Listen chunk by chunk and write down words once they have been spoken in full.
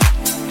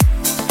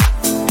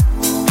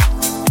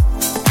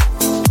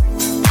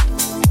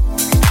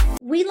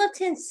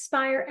to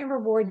inspire and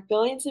reward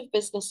billions of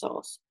business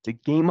souls to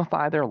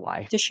gamify their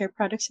life, to share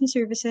products and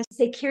services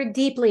they care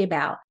deeply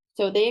about,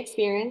 so they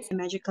experience the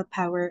magical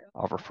power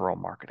of referral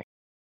marketing.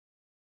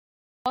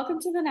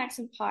 Welcome to the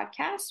Nexum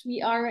podcast.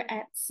 We are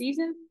at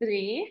season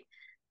 3.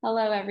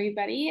 Hello,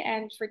 everybody.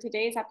 And for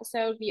today's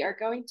episode, we are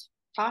going to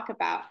talk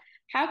about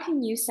how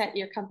can you set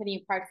your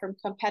company apart from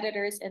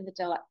competitors in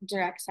the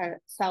direct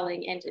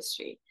selling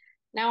industry.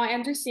 Now, I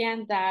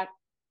understand that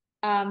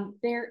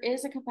there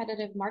is a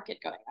competitive market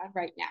going on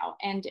right now.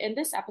 And in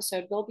this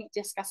episode, we'll be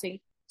discussing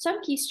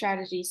some key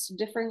strategies to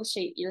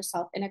differentiate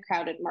yourself in a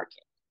crowded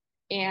market.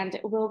 And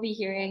we'll be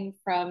hearing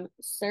from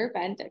Sir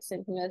Ben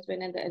Dixon, who has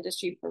been in the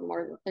industry for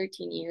more than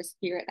 13 years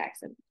here at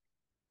Nexum.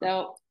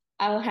 So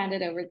I'll hand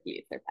it over to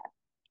you, Sir Ben.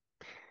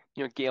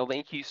 Gail,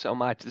 thank you so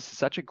much. This is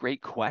such a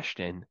great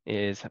question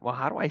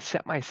how do I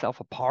set myself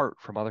apart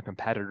from other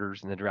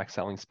competitors in the direct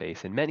selling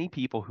space? And many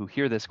people who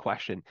hear this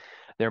question,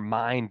 their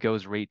mind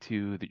goes right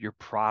to your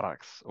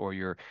products or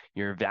your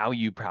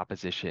value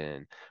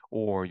proposition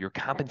or your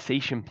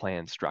compensation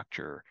plan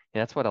structure.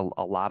 And that's what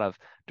a lot of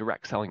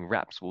direct selling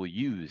reps will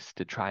use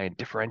to try and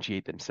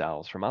differentiate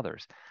themselves from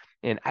others.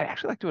 And I'd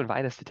actually like to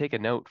invite us to take a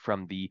note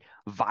from the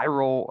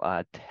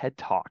viral TED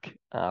Talk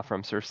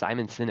from Sir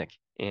Simon Sinek,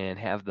 and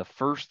have the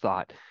first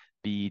thought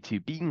be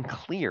to being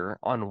clear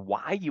on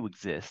why you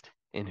exist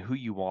and who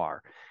you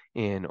are.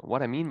 And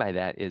what I mean by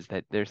that is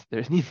that there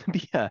needs to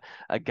be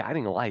a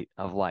guiding light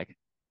of like,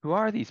 who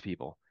are these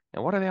people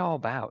and what are they all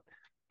about?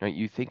 Right?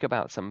 You think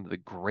about some of the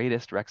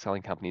greatest direct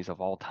selling companies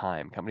of all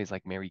time, companies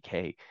like Mary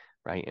Kay,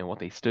 right? And what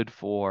they stood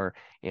for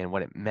and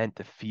what it meant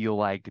to feel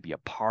like to be a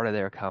part of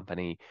their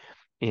company,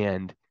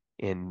 and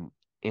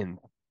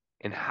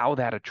how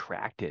that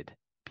attracted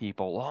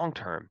people long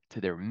term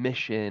to their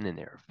mission and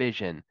their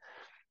vision.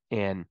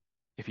 And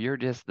if you're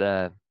just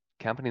the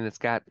company that's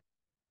got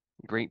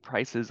great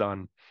prices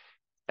on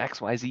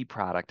XYZ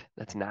product,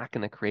 that's not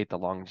going to create the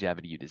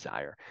longevity you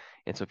desire.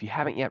 And so if you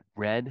haven't yet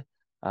read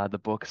the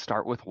book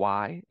Start With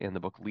Why and the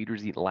book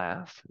Leaders Eat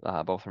Last,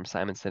 both from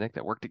Simon Sinek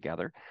that work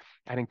together,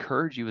 I'd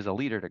encourage you as a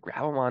leader to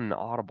grab them on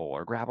Audible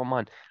or grab them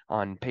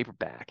on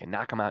paperback and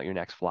knock them out your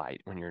next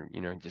flight when you're,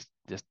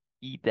 just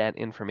eat that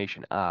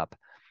information up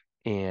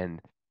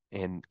and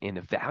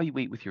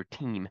evaluate with your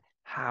team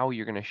how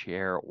you're going to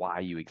share why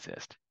you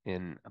exist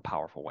in a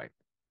powerful way.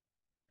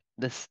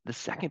 The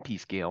second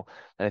piece, Gail,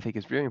 that I think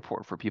is really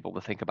important for people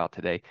to think about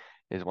today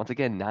is, once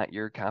again, not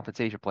your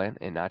compensation plan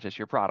and not just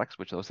your products,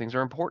 which those things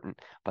are important,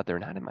 but they're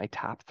not in my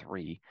top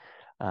 3.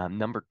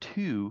 Number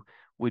 2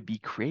 would be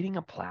creating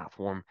a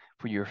platform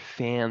for your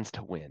fans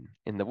to win.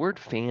 And the word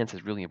fans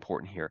is really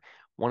important here.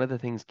 One of the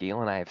things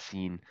Gail and I have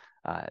seen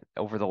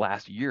over the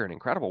last year in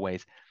incredible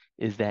ways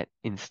is that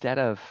instead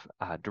of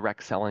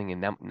direct selling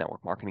and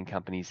network marketing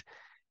companies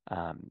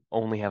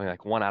only having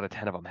like 1 out of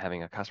 10 of them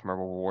having a customer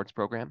rewards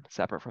program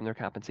separate from their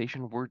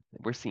compensation,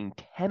 we're seeing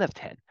 10 of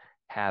 10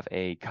 have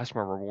a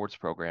customer rewards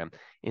program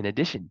in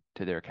addition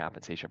to their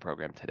compensation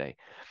program today.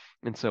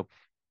 And so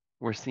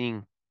we're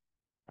seeing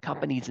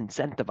companies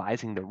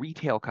incentivizing the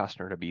retail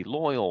customer to be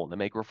loyal and to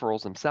make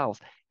referrals themselves,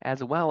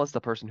 as well as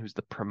the person who's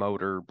the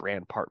promoter,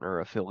 brand partner,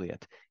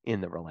 affiliate in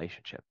the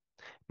relationship.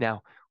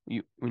 Now,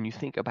 when you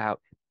think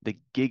about the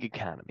gig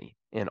economy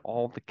and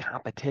all the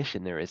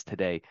competition there is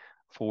today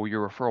for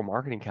your referral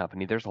marketing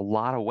company, there's a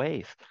lot of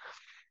ways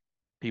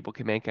people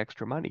can make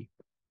extra money.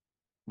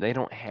 They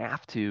don't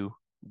have to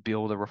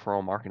build a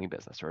referral marketing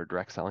business or a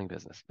direct selling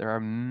business. There are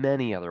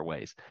many other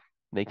ways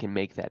they can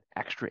make that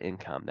extra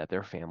income that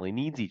their family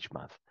needs each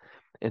month.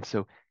 And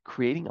so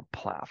creating a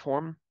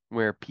platform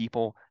where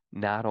people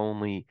not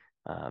only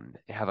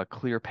have a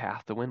clear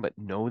path to win, but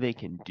know they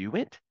can do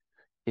it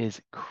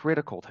is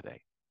critical today.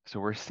 So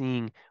we're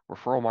seeing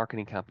referral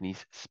marketing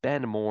companies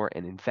spend more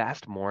and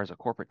invest more as a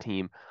corporate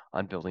team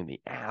on building the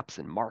apps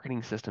and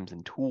marketing systems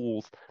and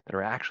tools that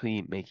are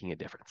actually making a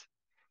difference.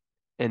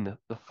 And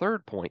the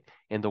third point,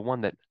 and the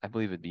one that I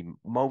believe would be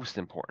most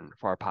important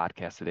for our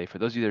podcast today, for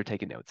those of you that are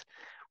taking notes,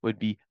 would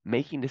be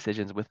making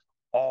decisions with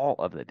all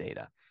of the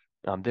data.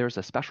 There's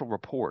a special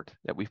report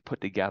that we've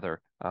put together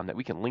that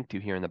we can link to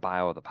here in the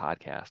bio of the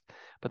podcast,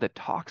 but that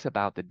talks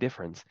about the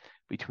difference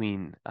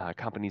between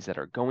companies that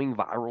are going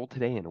viral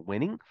today and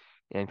winning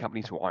and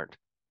companies who aren't.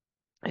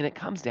 And it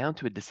comes down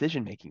to a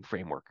decision-making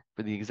framework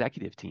for the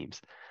executive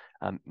teams.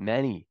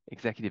 Many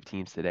executive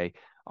teams today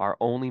are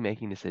only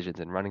making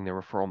decisions and running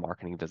their referral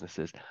marketing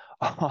businesses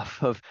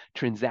off of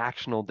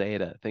transactional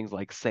data, things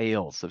like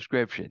sales,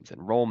 subscriptions,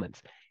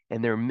 enrollments,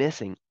 and they're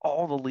missing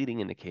all the leading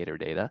indicator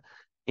data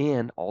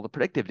and all the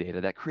predictive data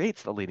that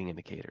creates the leading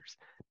indicators.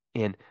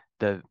 And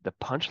the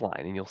punchline,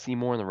 and you'll see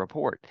more in the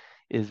report,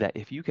 is that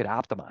if you could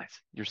optimize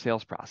your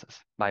sales process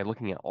by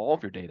looking at all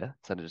of your data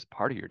instead of just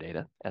part of your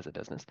data as a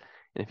business,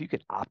 and if you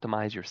could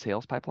optimize your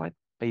sales pipeline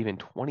by even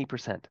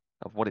 20%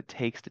 of what it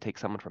takes to take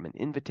someone from an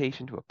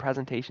invitation to a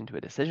presentation to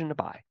a decision to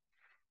buy,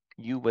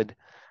 you would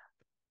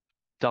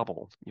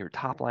double your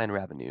top line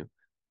revenue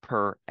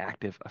per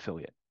active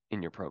affiliate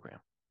in your program.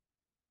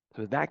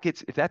 So if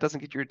that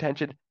doesn't get your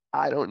attention,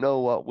 I don't know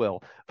what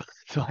will.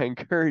 So I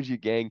encourage you,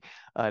 gang,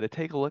 to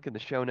take a look in the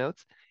show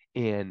notes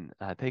and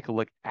take a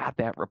look at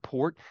that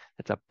report.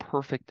 That's a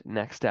perfect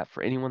next step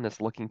for anyone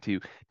that's looking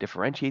to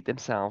differentiate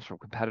themselves from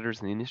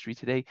competitors in the industry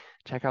today.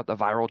 Check out the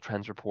Viral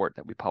Trends report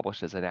that we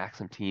published as an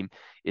Axim team.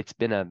 It's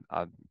been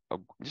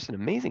just an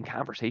amazing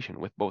conversation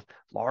with both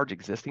large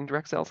existing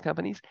direct sales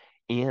companies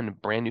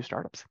and brand new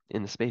startups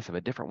in the space of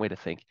a different way to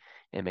think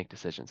and make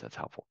decisions that's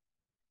helpful.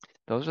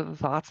 Those are the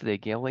thoughts today,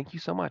 Gail. Thank you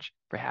so much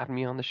for having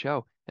me on the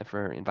show and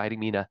for inviting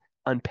me to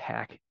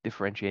unpack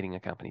differentiating a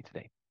company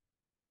today.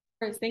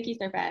 First, thank you,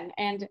 Sir Ben.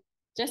 And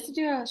just to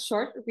do a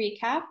short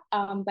recap,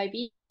 by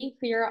being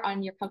clear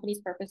on your company's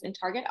purpose and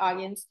target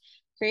audience,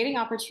 creating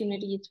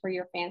opportunities for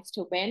your fans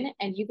to win,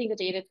 and using the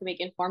data to make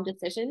informed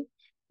decisions,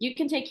 you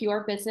can take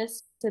your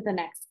business to the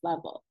next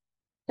level.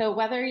 So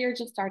whether you're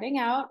just starting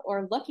out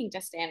or looking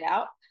to stand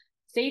out,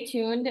 stay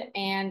tuned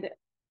and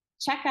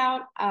check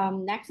out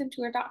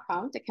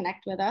neximtour.com to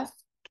connect with us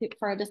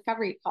for a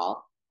discovery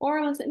call,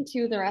 or listen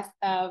to the rest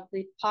of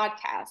the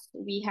podcast.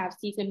 We have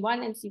season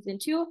 1 and season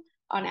 2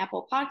 on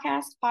Apple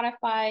Podcasts,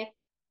 Spotify,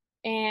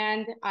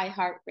 and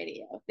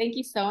iHeartRadio. Thank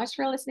you so much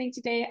for listening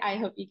today. I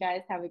hope you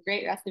guys have a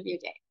great rest of your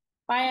day.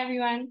 Bye,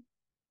 everyone.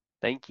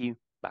 Thank you.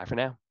 Bye for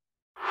now.